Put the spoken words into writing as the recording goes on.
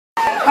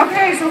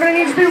Okay, so we're going to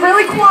need to be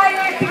really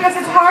quiet because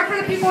it's hard for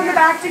the people in the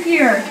back to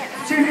hear.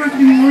 So you're going to have to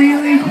be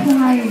really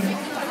quiet.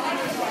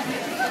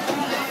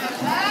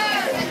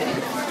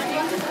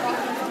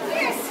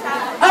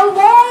 A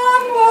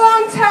long,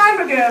 long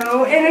time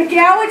ago, in a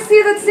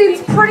galaxy that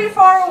seems pretty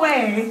far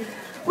away,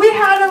 we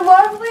had a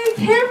lovely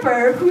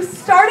camper who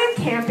started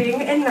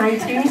camping in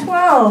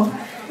 1912.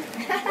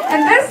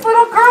 And this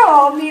little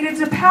girl needed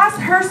to pass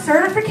her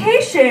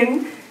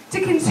certification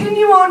to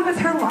continue on with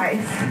her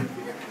life.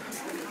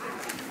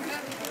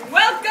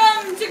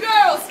 Welcome to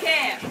Girls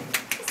Camp.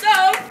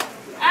 So,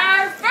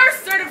 our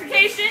first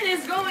certification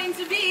is going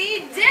to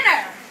be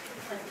dinner.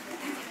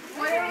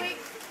 What are we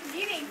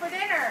eating for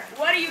dinner?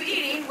 What are you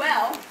eating?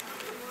 Well,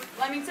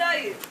 let me tell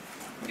you.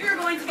 You're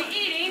going to be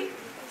eating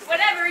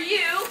whatever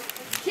you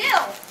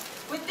kill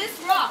with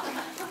this rock.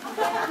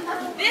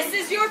 This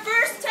is your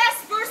first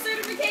test for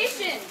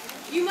certification.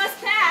 You must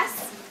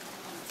pass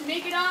to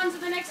make it on to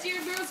the next year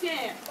of Girls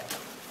Camp.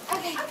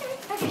 Okay.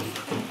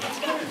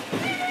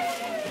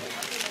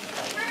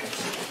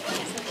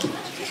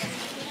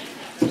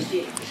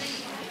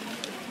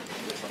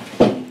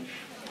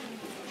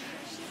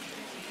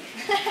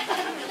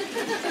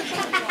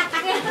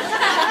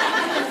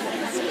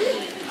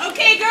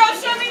 Okay,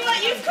 girls, show me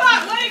what you've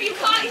caught. What have you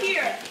caught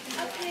here?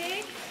 A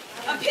pig.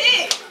 A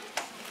pig.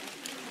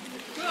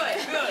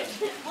 Good.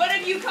 What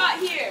have you caught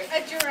here?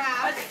 A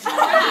giraffe. A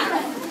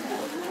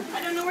giraffe.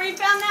 I don't know where you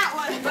found that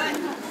one, but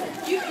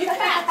you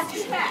passed.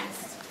 You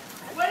passed.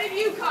 What have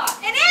you caught?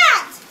 An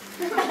ant.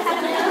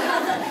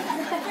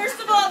 First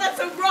of all, that's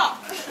a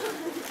rock.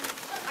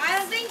 I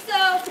don't think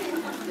so.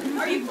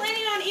 Are you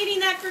planning on eating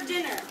that for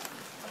dinner?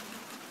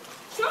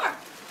 Sure.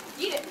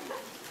 Eat it.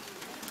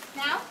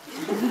 Now?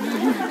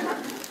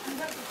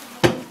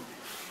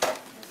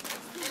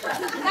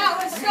 That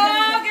was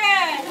so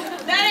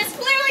good. That is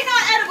clearly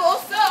not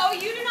edible, so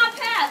you do not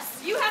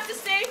pass. You have to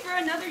stay for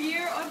another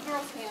year of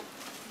Girls Camp.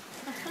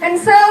 And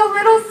so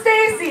little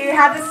Stacy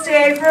had to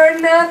stay for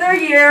another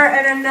year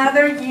and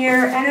another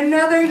year and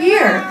another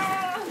year.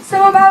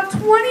 So about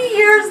 20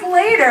 years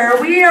later,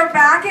 we are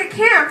back at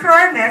camp for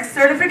our next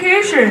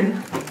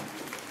certification.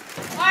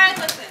 Alright,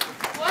 listen.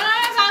 What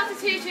I'm about to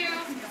teach you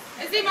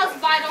is the most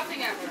vital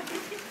thing ever.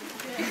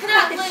 You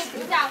cannot live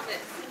without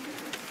this.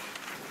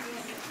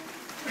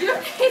 You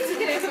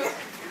need to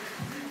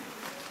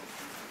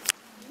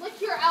lick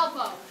your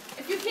elbow.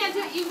 If you can't do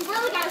it, you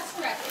really gotta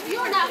stretch. If you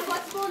are not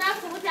flexible enough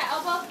to lick that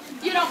elbow,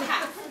 you don't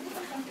pass.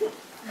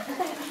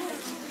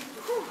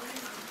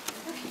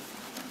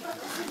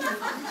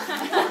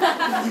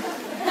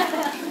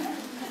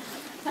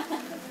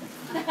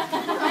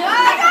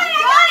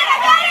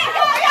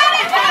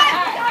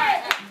 I got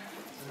it.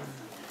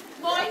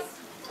 Moist.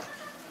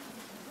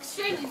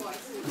 Extremely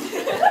moist.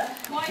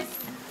 Moist.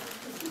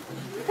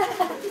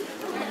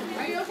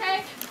 Are you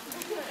okay?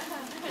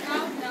 No.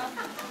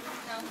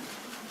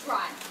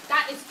 Dry.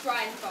 That is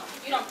dry and bone.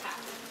 You don't pass.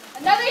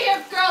 Another year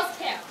of Girls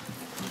Camp.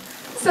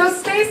 So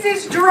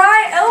Stacy's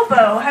dry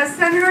elbow has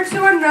sent her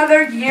to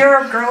another year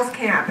of girls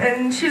camp,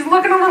 and she's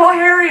looking a little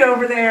hairy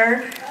over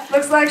there.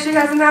 Looks like she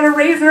hasn't had a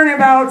razor in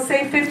about,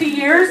 say, 50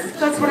 years.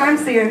 That's what I'm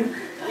seeing.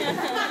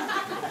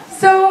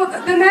 So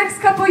the next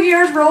couple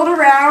years rolled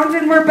around,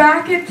 and we're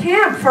back at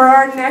camp for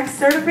our next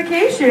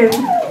certification.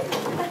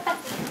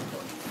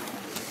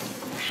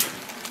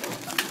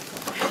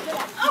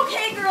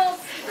 Okay, girls.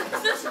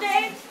 So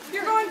today,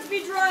 you're going to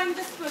be drawing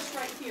this bush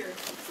right here.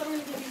 So I'm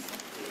going to give you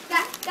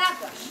That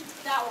bush.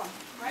 that one.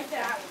 Right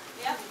there.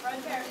 Yep,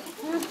 right there.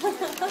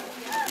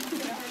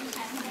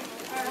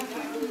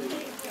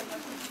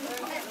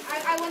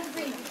 I want the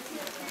green.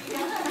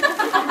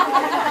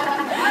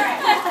 Alright.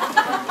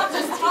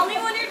 Just tell me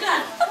when you're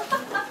done.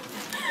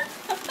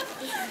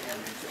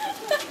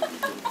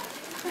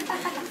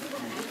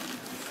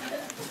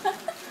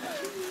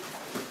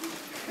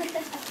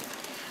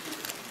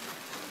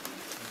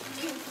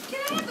 Can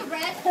I have the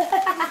red? The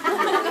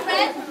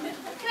red?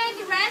 Can I have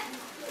the red?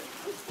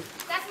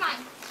 That's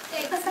mine.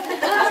 Thanks.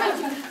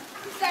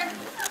 Sir.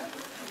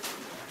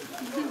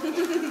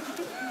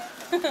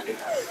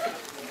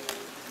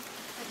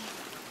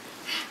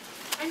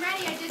 I'm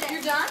ready. I did it.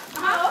 You're done?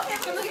 Uh-huh. Okay,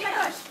 so look at my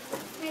bush.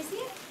 Can I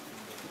see it?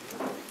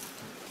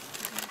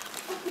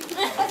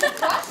 That's a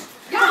bush?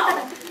 No!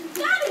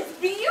 That is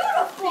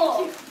beautiful!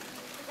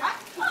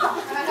 That's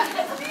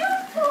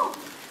beautiful.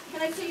 Can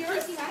I see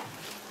yours? See mine?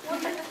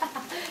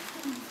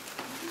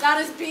 That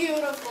is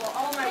beautiful.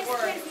 Oh my Can I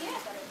word. see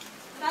it?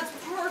 That's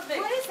perfect.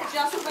 What is that?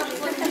 Just what I was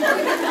looking for.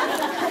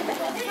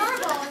 It's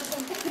horrible.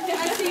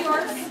 I see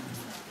yours.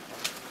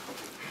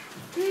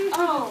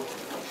 Oh.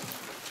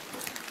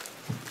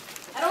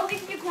 I don't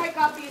think you quite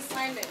got the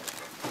assignment.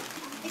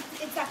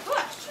 It's that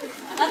bush.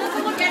 That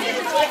doesn't look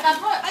anything like that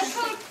bush. I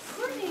totally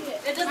coordinated it.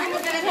 It doesn't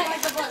look anything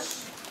like the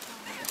bush.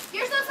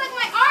 Yours looks like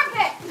my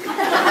armpit.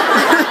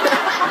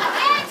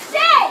 And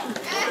shit.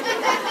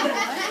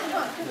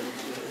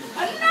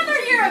 Another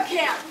year of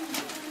camp.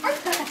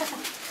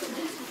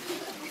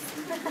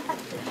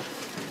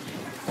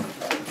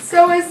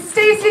 So as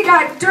Stacy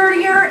got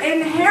dirtier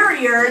and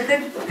hairier.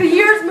 The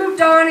years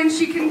moved on and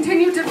she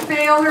continued to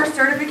fail her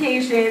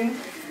certification.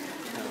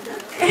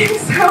 And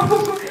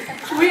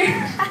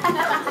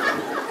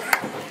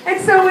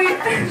so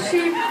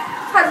she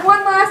had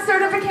one last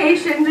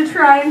certification to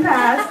try and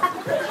pass.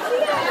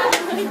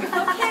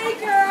 Okay,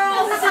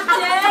 girls,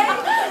 today,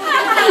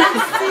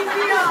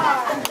 CPR.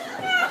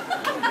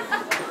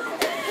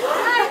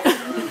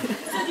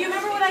 So do you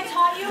remember what I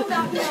taught you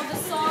about, the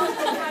song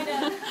and trying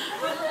to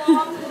put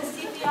along with the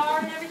CPR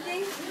and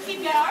everything?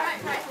 CPR?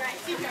 Right.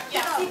 CPR,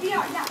 yeah.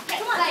 CPR, yeah.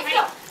 Come on, Let's go.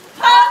 go.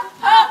 Hop,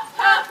 hop,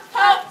 hop,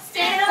 hop,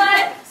 staying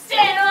alive,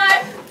 staying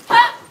alive.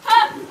 Hop,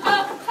 hop,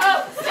 hop,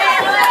 hop,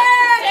 staying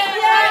alive, staying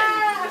alive.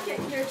 Yeah. Okay,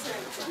 your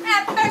turn.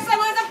 At first I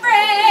was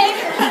afraid.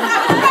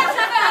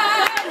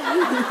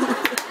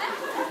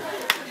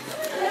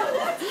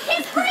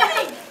 He's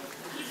breathing!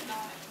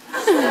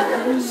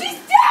 She's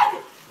dead!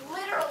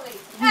 Literally.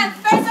 At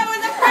first I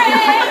was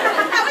afraid.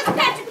 I was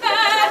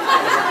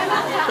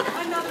petrified.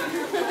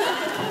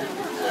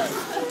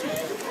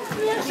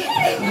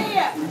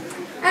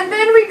 And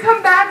then we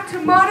come back to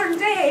modern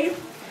day,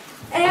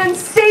 and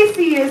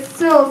Stacy is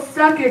still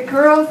stuck at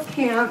girls'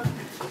 camp.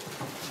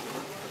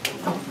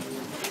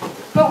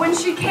 But when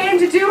she came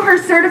to do her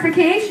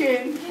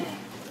certification,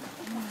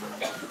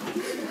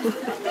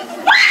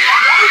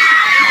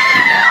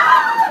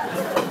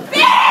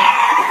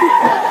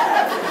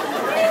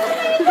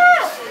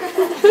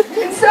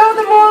 and so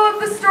the moral of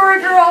the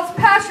story, girls,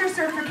 pass your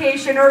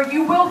certification or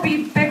you will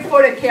be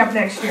Bigfoot at camp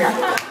next year.